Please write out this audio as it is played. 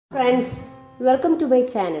Friends, welcome to my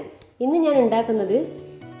channel. ഇന്ന് ഞാൻ ഉണ്ടാക്കുന്നത്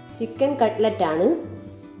ചിക്കൻ കട്ട്ലറ്റ് ആണ്.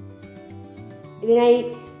 ഇതിനായി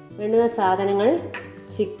വേണ്ടുന്ന സാധനങ്ങൾ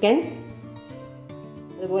ചിക്കൻ,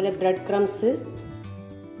 അതുപോലെ ബ്രെഡ് ക്രംസ്,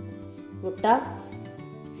 മുട്ട,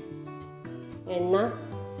 എണ്ണ,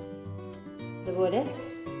 അതുപോലെ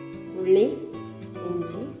ഉള്ളി,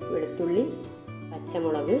 ഇഞ്ചി, വെളുത്തുള്ളി,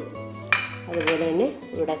 പച്ചമുളക്, അതുപോലെ തന്നെ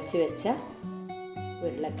ഉടച്ചു വെച്ച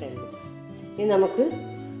ഉരുളക്കിഴങ്ങ്. ഇനി നമുക്ക്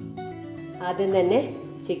ആദ്യം തന്നെ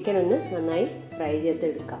ചിക്കൻ ഒന്ന് നന്നായി ഫ്രൈ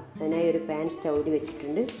ചെയ്തെടുക്കാം. അതിനായി ഒരു പാൻ സ്റ്റൗവിൽ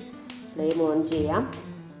വെച്ചിട്ടുണ്ട്. ഫ്ലെയിം ഓൺ ചെയ്യാം.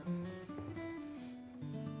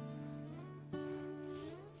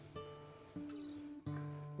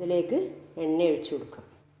 ഇതിലേക്ക് എണ്ണ ഒഴിച്ചു കൊടുക്കാം.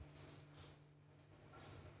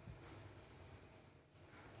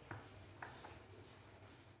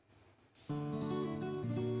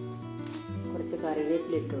 കുറച്ച്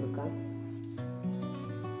കറിവേപ്പില ഇട്ട് കൊടുക്കാം.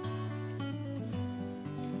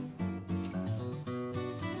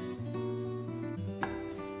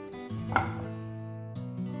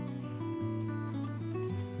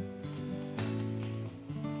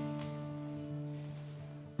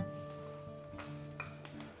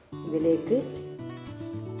 ഇതിലേക്ക്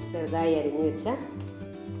ചെറുതായി അരിഞ്ഞു വെച്ച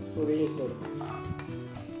ഉള്ളി ഇട്ട് കൊടുക്കാം.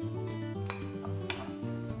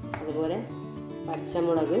 അതുപോലെ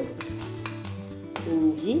പച്ചമുളക്,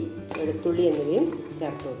 ഇഞ്ചി, വെളുത്തുള്ളി എന്നിവയും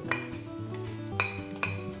ചേർത്ത് കൊടുക്കാം.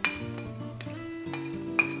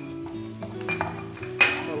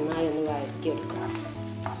 നന്നായി ഒന്ന് വഴറ്റിയെടുക്കാം.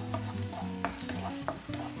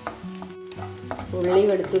 ഉള്ളി,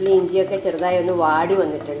 വെളുത്തുള്ളി, ഇഞ്ചിയൊക്കെ ചെറുതായി ഒന്ന് വാടി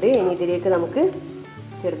വന്നിട്ടുണ്ട്. ഇനി ഇതിലേക്ക് നമുക്ക്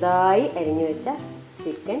ചെറുതായി അരിഞ്ഞു വെച്ച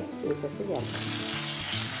ചിക്കൻ പീസസ് ചേർക്കാം.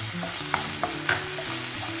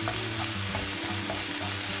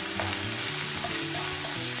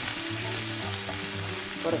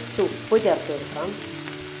 കുറച്ച് ഉപ്പ് ചേർത്ത് കൊടുക്കാം.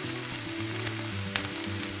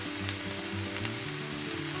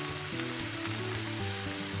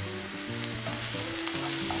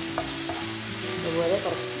 അതുപോലെ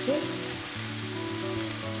കുറച്ച്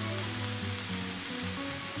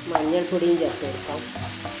മഞ്ഞൾപ്പൊടിയും ചേർത്ത് കൊടുക്കാം.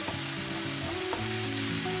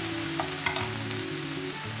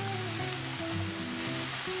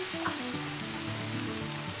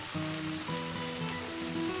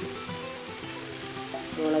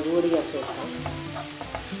 മുളക് പൊടി ചേർത്ത് കൊടുക്കാം.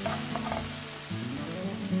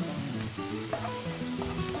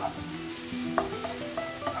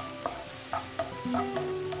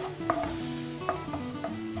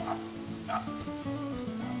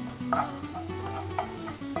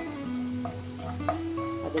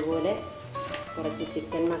 അതുപോലെ കുറച്ച്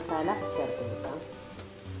ചിക്കൻ മസാല ചേർത്ത് കൊടുക്കാം.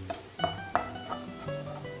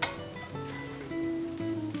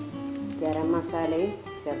 ഗരം മസാലയും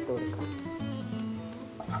ചേർത്ത് കൊടുക്കാം.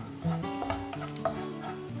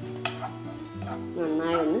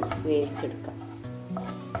 നന്നായി ഒന്ന് വേവിച്ചെടുക്കാം.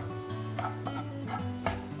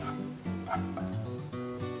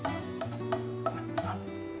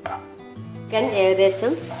 ചിക്കൻ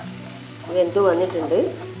ഏകദേശം വെന്തു വന്നിട്ടുണ്ട്,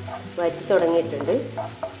 വറ്റി തുടങ്ങിയിട്ടുണ്ട്.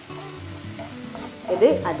 ഇത്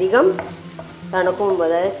അധികം തണുക്കും മുമ്പ്,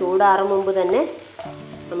 അതായത് ചൂടാറും മുമ്പ് തന്നെ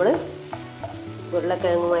നമ്മൾ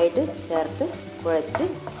ഉരുളക്കിഴങ്ങുമായിട്ട് ചേർത്ത് കുഴച്ച്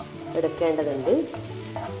എടുക്കേണ്ടതുണ്ട്.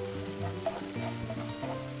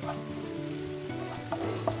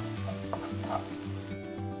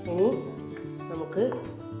 ഇനി നമുക്ക്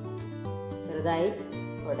ചെറുതായി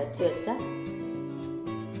ഉടച്ച് വെച്ച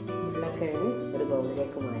ഉരുളക്കിഴങ്ങ് ഒരു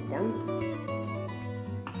ബൗളിലേക്ക് മാറ്റാം.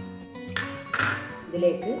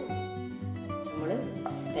 ഇതിലേക്ക് നമ്മൾ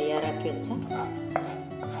തയ്യാറാക്കി വെച്ച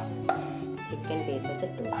ചിക്കൻ പീസസ്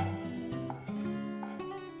ഇട്ടു.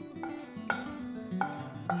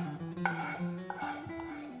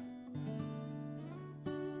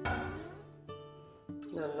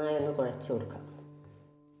 നന്നായി ഒന്ന് കുഴച്ച് കൊടുക്കാം.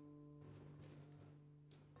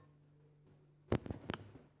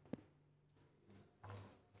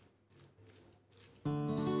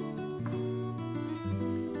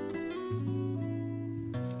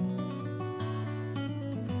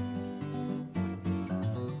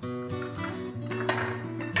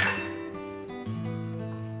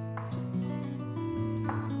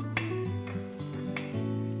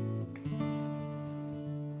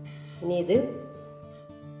 ഇനി ഇത്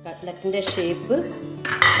കട്ട്ലറ്റിൻ്റെ ഷേപ്പ്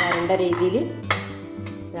വരേണ്ട രീതിയിൽ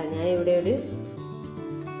ഞാനിവിടെ ഒരു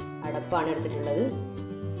അടപ്പാണ് എടുത്തിട്ടുള്ളത്.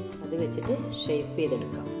 അത് വെച്ചിട്ട് ഷേപ്പ്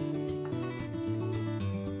ചെയ്തെടുക്കാം.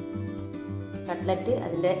 കട്ട്ലറ്റ്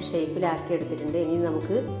അതിൻ്റെ ഷേപ്പിലാക്കി എടുത്തിട്ടുണ്ട്. ഇനി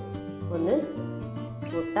നമുക്ക് ഒന്ന്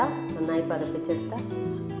മുട്ട നന്നായി പതപ്പിച്ചെടുത്ത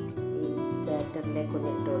ഈ ബാറ്ററിലേക്ക്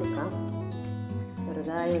ഒന്ന് ഇട്ട് കൊടുക്കാം.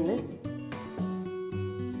 ചെറുതായി ഒന്ന്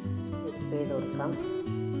ഡിപ്പ് ചെയ്ത് കൊടുക്കാം.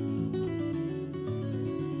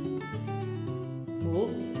 ഇനി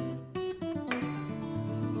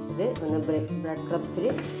ഇത് ഒന്ന് ബ്രെഡ് ക്രംസിൽ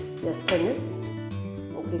ജസ്റ്റ് ഒന്ന്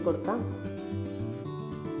മുക്കി കൊടുക്കാം.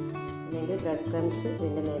 അല്ലെങ്കിൽ ബ്രെഡ് ക്രംസ്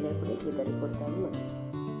ഇതിൻ്റെ മേലെ കൂടി വിതറി കൊടുത്താലും മതി.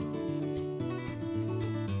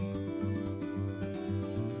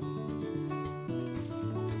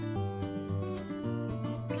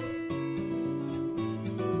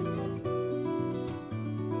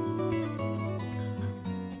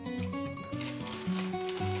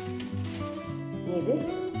 ഇത്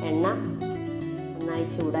എണ്ണ നന്നായി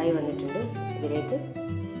ചൂടായി വന്നിട്ടുണ്ട്. ഇതിലേക്ക്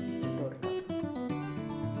ഇട്ട് കൊടുക്കാം.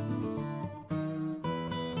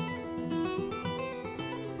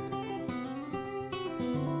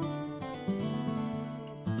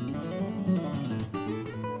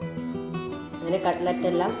 അങ്ങനെ കട്ട്ലറ്റ്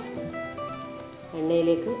എല്ലാം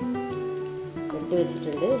എണ്ണയിലേക്ക് ഇട്ട്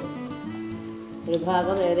വെച്ചിട്ടുണ്ട്. ഒരു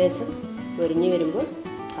ഭാഗം ഏകദേശം പൊരിഞ്ഞു വരുമ്പോൾ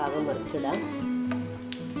ഭാഗം മറിച്ചിടാം.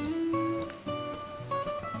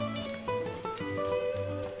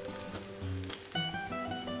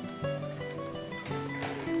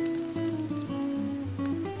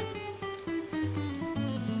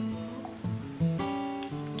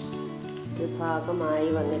 ഭാഗമായി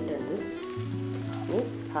വന്നിട്ടുണ്ട്. ഈ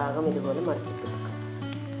ഭാഗം ഇതുപോലെ മറിച്ചിട്ട് കൊടുക്കാം.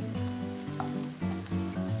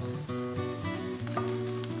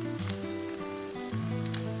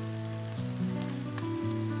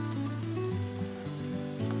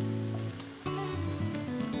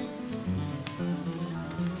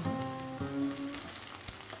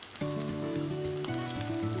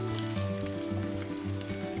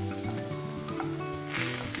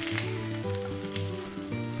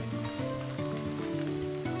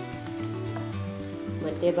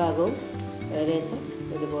 മറ്റേ ഭാഗവും ഏകദേശം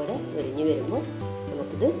ഇതുപോലെ എരിഞ്ഞു വരുമ്പോൾ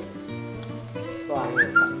നമുക്കിത് വാങ്ങി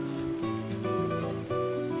വെക്കാം.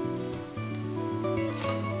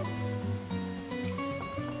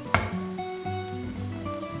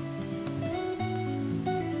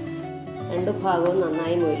 രണ്ടു ഭാഗവും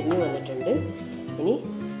നന്നായി മൊരിഞ്ഞു വന്നിട്ടുണ്ട്. ഇനി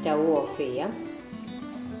സ്റ്റൗ ഓഫ് ചെയ്യാം.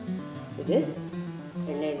 ഇത്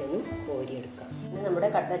എണ്ണയിൽ നിന്നും കോരിയെടുക്കാം. ഇനി നമ്മുടെ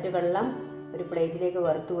കട്ട്ലറ്റുകളെല്ലാം ഒരു പ്ലേറ്റിലേക്ക്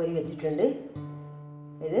വറുത്ത് കോരി വെച്ചിട്ടുണ്ട്.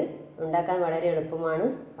 ഇത് ഉണ്ടാക്കാൻ വളരെ എളുപ്പമാണ്,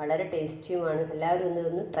 വളരെ ടേസ്റ്റിയുമാണ്. എല്ലാവരും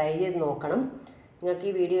ഇതൊന്ന് ട്രൈ ചെയ്ത് നോക്കണം. നിങ്ങൾക്ക്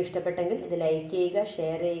ഈ വീഡിയോ ഇഷ്ടപ്പെട്ടെങ്കിൽ ഇത് ലൈക്ക് ചെയ്യുക,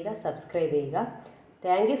 ഷെയർ ചെയ്യുക, സബ്സ്ക്രൈബ് ചെയ്യുക.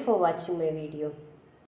 Thank you for watching my video.